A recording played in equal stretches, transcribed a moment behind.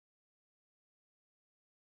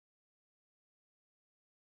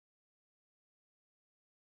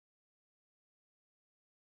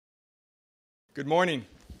Good morning.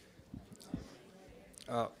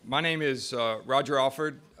 My name is Roger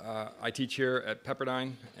Alford. I teach here at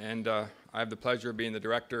Pepperdine, and I have the pleasure of being the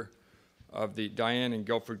director of the Diane and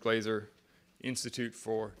Guilford Glazer Institute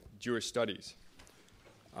for Jewish Studies.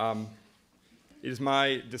 It is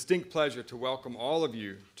my distinct pleasure to welcome all of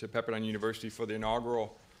you to Pepperdine University for the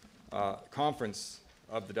inaugural conference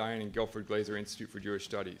of the Diane and Guilford Glazer Institute for Jewish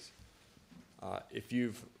Studies. If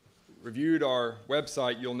you've reviewed our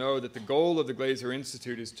website, you'll know that the goal of the Glazer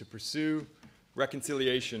Institute is to pursue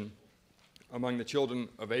reconciliation among the children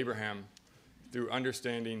of Abraham through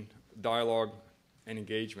understanding, dialogue, and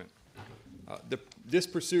engagement. This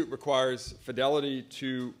pursuit requires fidelity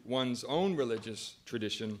to one's own religious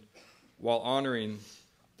tradition while honoring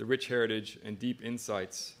the rich heritage and deep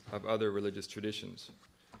insights of other religious traditions.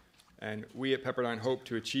 And we at Pepperdine hope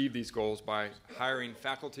to achieve these goals by hiring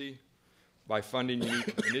faculty, by funding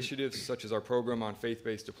unique initiatives such as our program on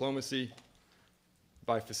faith-based diplomacy,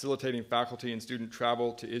 by facilitating faculty and student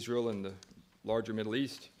travel to Israel and the larger Middle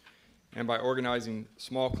East, and by organizing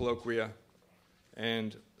small colloquia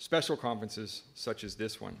and special conferences such as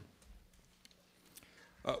this one.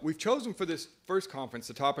 We've chosen for this first conference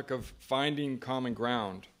the topic of finding common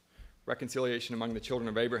ground, reconciliation among the children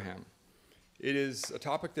of Abraham. It is a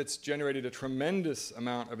topic that's generated a tremendous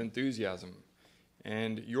amount of enthusiasm,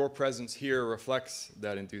 and your presence here reflects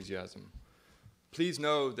that enthusiasm. Please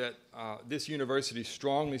know that this university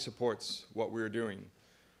strongly supports what we're doing.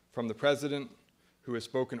 From the president, who has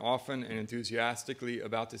spoken often and enthusiastically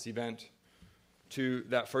about this event, to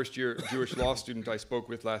that first-year Jewish law student I spoke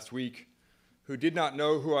with last week, who did not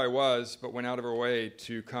know who I was but went out of her way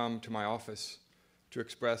to come to my office to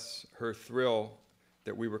express her thrill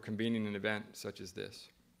that we were convening an event such as this.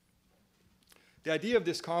 The idea of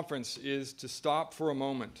this conference is to stop for a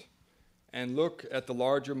moment and look at the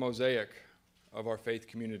larger mosaic of our faith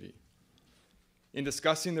community. In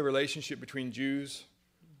discussing the relationship between Jews,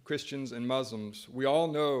 Christians, and Muslims, we all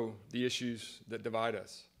know the issues that divide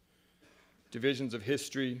us: divisions of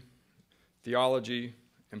history, theology,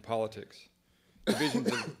 and politics,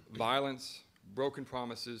 divisions of violence, broken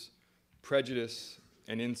promises, prejudice,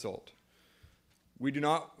 and insult. We do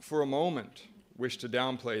not for a moment wish to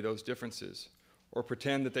downplay those differences or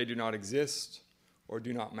pretend that they do not exist or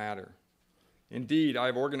do not matter. Indeed, I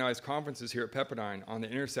have organized conferences here at Pepperdine on the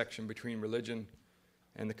intersection between religion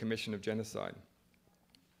and the commission of genocide.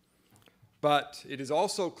 But it is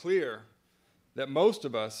also clear that most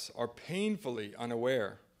of us are painfully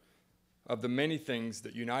unaware of the many things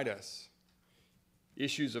that unite us: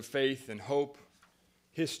 issues of faith and hope,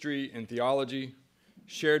 history and theology,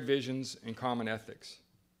 shared visions, and common ethics.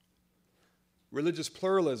 Religious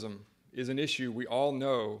pluralism is an issue we all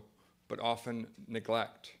know but often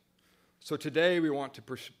neglect. So today we want to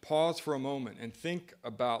pause for a moment and think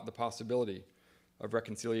about the possibility of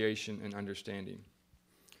reconciliation and understanding.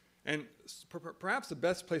 And perhaps the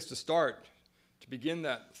best place to start to begin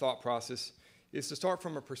that thought process is to start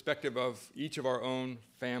from a perspective of each of our own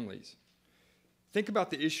families. Think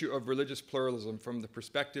about the issue of religious pluralism from the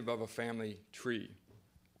perspective of a family tree.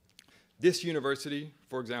 This university,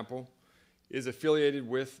 for example, is affiliated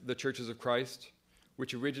with the Churches of Christ,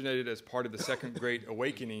 which originated as part of the Second Great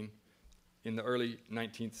Awakening in the early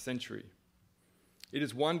 19th century. It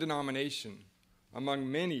is one denomination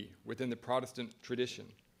among many within the Protestant tradition,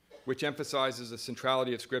 which emphasizes the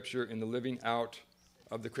centrality of Scripture in the living out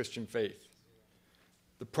of the Christian faith.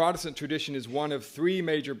 The Protestant tradition is one of three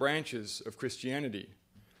major branches of Christianity,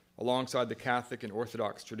 alongside the Catholic and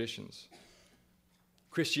Orthodox traditions.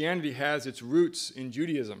 Christianity has its roots in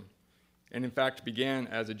Judaism, and in fact began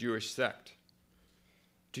as a Jewish sect.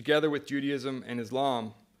 Together with Judaism and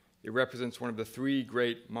Islam, it represents one of the three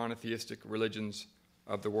great monotheistic religions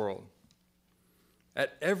of the world.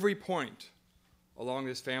 At every point along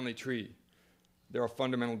this family tree, there are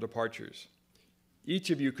fundamental departures. Each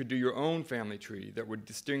of you could do your own family tree that would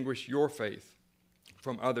distinguish your faith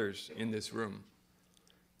from others in this room.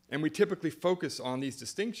 And we typically focus on these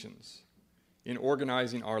distinctions in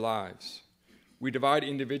organizing our lives. We divide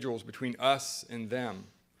individuals between us and them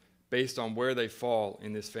based on where they fall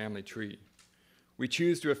in this family tree. We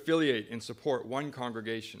choose to affiliate and support one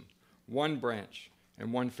congregation, one branch,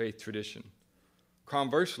 and one faith tradition.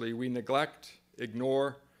 Conversely, we neglect,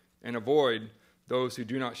 ignore, and avoid those who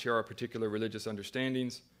do not share our particular religious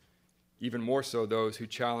understandings, even more so those who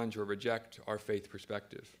challenge or reject our faith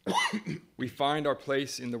perspective. We find our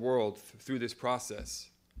place in the world through this process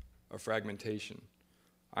of fragmentation.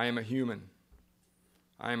 I am a human.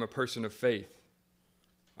 I am a person of faith.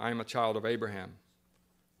 I am a child of Abraham.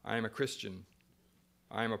 I am a Christian.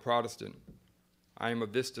 I am a Protestant. I am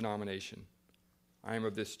of this denomination. I am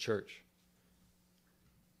of this church.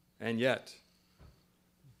 And yet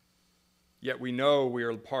we know we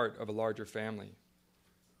are part of a larger family.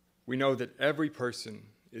 We know that every person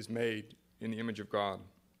is made in the image of God.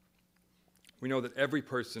 We know that every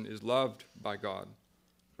person is loved by God,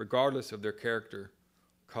 regardless of their character,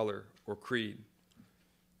 color, or creed.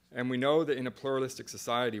 And we know that in a pluralistic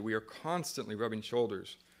society, we are constantly rubbing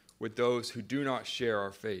shoulders with those who do not share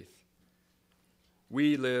our faith.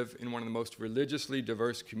 We live in one of the most religiously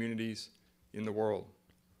diverse communities in the world.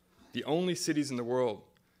 The only cities in the world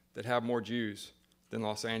that have more Jews than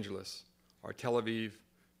Los Angeles are Tel Aviv,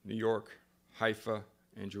 New York, Haifa,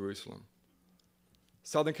 and Jerusalem.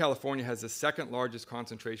 Southern California has the second largest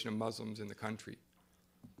concentration of Muslims in the country.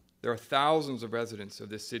 There are thousands of residents of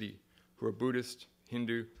this city who are Buddhist,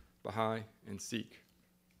 Hindu, Baha'i, and Sikh.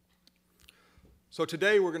 So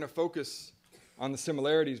today we're going to focus on the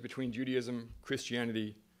similarities between Judaism,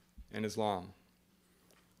 Christianity, and Islam.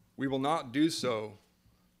 We will not do so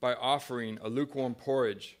by offering a lukewarm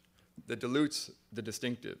porridge that dilutes the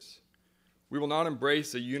distinctives. We will not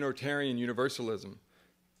embrace a Unitarian universalism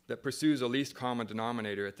that pursues a least common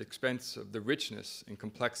denominator at the expense of the richness and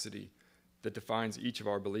complexity that defines each of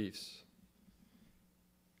our beliefs.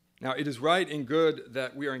 Now, it is right and good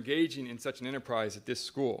that we are engaging in such an enterprise at this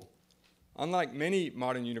school. Unlike many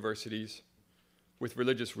modern universities with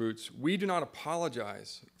religious roots, we do not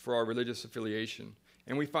apologize for our religious affiliation,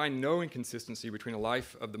 and we find no inconsistency between a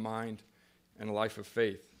life of the mind and a life of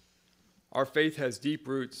faith. Our faith has deep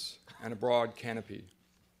roots and a broad canopy.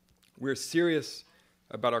 We're serious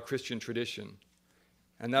about our Christian tradition,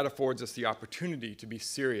 and that affords us the opportunity to be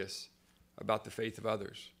serious about the faith of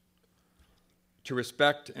others, to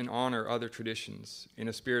respect and honor other traditions in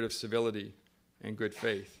a spirit of civility and good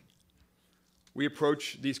faith. We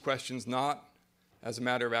approach these questions not as a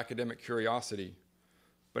matter of academic curiosity,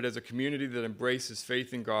 but as a community that embraces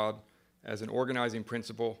faith in God as an organizing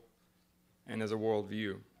principle and as a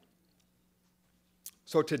worldview.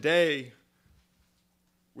 So today,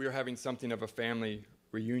 we are having something of a family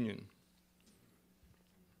reunion.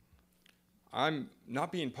 I'm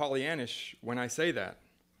not being Pollyannish when I say that.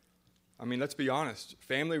 I mean, let's be honest.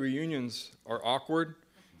 Family reunions are awkward,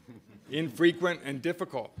 infrequent, and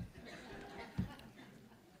difficult.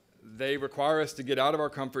 They require us to get out of our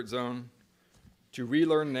comfort zone, to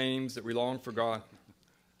relearn names that we long forgot,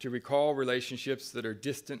 to recall relationships that are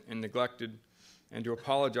distant and neglected, and to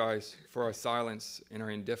apologize for our silence and our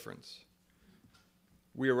indifference.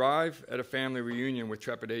 We arrive at a family reunion with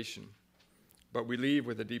trepidation, but we leave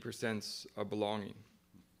with a deeper sense of belonging.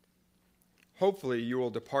 Hopefully, you will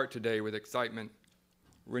depart today with excitement,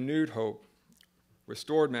 renewed hope,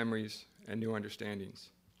 restored memories, and new understandings.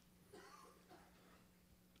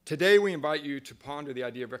 Today, we invite you to ponder the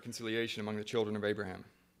idea of reconciliation among the children of Abraham.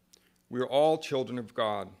 We are all children of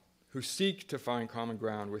God who seek to find common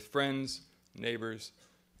ground with friends, neighbors,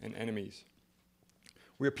 and enemies.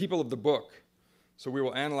 We are people of the book, so we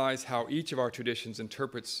will analyze how each of our traditions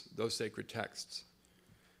interprets those sacred texts.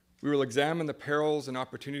 We will examine the perils and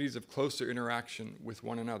opportunities of closer interaction with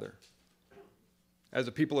one another. As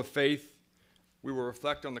a people of faith, we will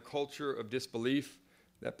reflect on the culture of disbelief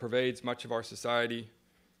that pervades much of our society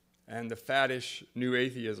and the faddish new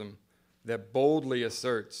atheism that boldly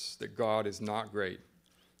asserts that God is not great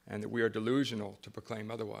and that we are delusional to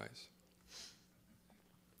proclaim otherwise.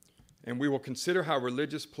 And we will consider how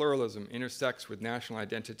religious pluralism intersects with national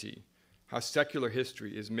identity, how secular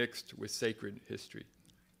history is mixed with sacred history.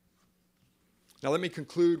 Now let me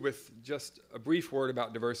conclude with just a brief word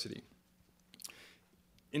about diversity.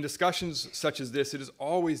 In discussions such as this, it is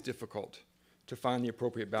always difficult to find the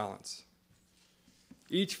appropriate balance.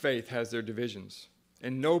 Each faith has their divisions,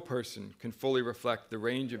 and no person can fully reflect the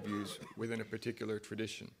range of views within a particular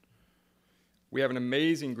tradition. We have an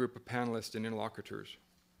amazing group of panelists and interlocutors,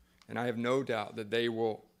 and I have no doubt that they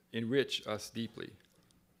will enrich us deeply.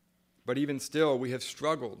 But even still, we have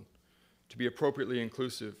struggled to be appropriately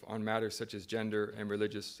inclusive on matters such as gender and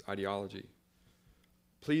religious ideology.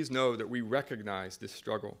 Please know that we recognize this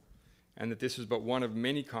struggle and that this is but one of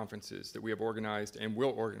many conferences that we have organized and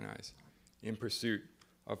will organize in pursuit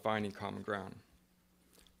of finding common ground.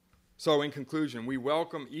 So in conclusion, we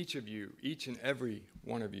welcome each of you, each and every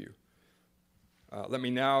one of you. Let me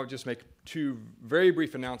now just make two very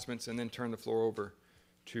brief announcements and then turn the floor over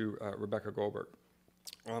to Rebecca Goldberg.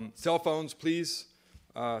 Cell phones, please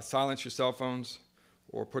silence your cell phones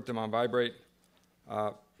or put them on vibrate.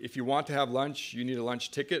 If you want to have lunch, you need a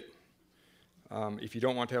lunch ticket. If you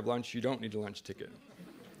don't want to have lunch, you don't need a lunch ticket.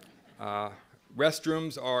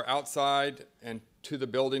 Restrooms are outside and to the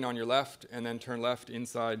building on your left, and then turn left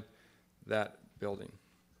inside that building.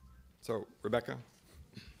 So, Rebecca?